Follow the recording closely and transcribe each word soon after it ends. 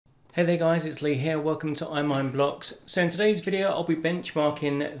Hey there guys, it's Lee here. Welcome to iMineBlocks. So in today's video, I'll be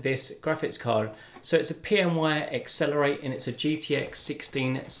benchmarking this graphics card. So it's a PNY Accelerate and it's a GTX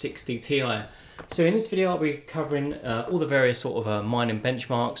 1660 Ti. So in this video, I'll be covering all the various sort of mining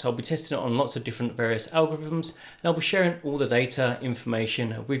benchmarks. I'll be testing it on lots of different various algorithms and I'll be sharing all the data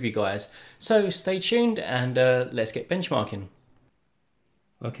information with you guys. So stay tuned and let's get benchmarking.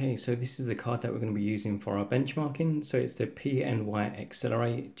 Okay, so this is the card that we're going to be using for our benchmarking. So it's the PNY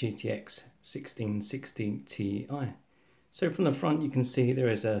Accelerate GTX 1660 Ti. So from the front you can see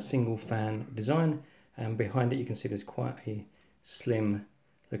there is a single fan design, and behind it you can see there's quite a slim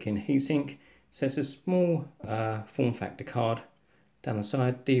looking heatsink. So it's a small form factor card. Down the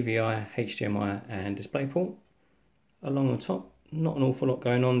side, DVI, HDMI and DisplayPort. Along the top, not an awful lot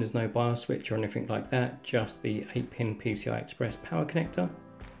going on. There's no BIOS switch or anything like that, just the 8-pin PCI Express power connector.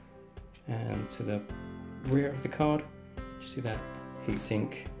 And to the rear of the card, you see that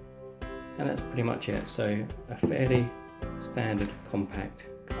heatsink, and that's pretty much it. So a fairly standard compact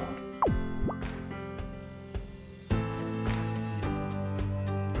card.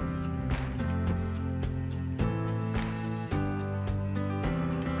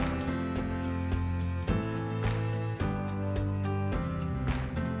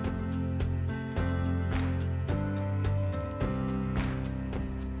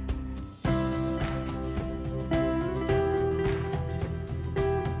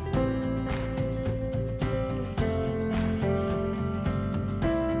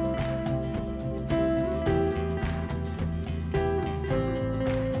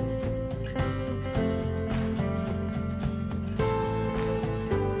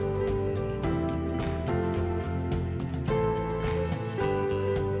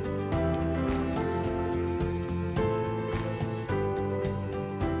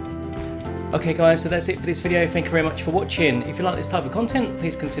 Okay guys, so that's it for this video. Thank you very much for watching. If you like this type of content,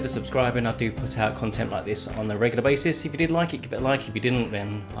 please consider subscribing. I do put out content like this on a regular basis. If you did like it, give it a like. If you didn't,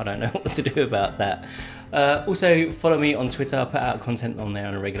 then I don't know what to do about that. Also, follow me on Twitter. I put out content on there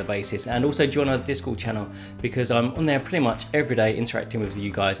on a regular basis. And also join our Discord channel, because I'm on there pretty much every day interacting with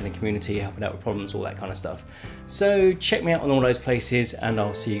you guys in the community, helping out with problems, all that kind of stuff. So check me out on all those places and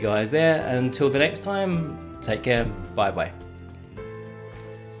I'll see you guys there. Until the next time, take care. Bye bye.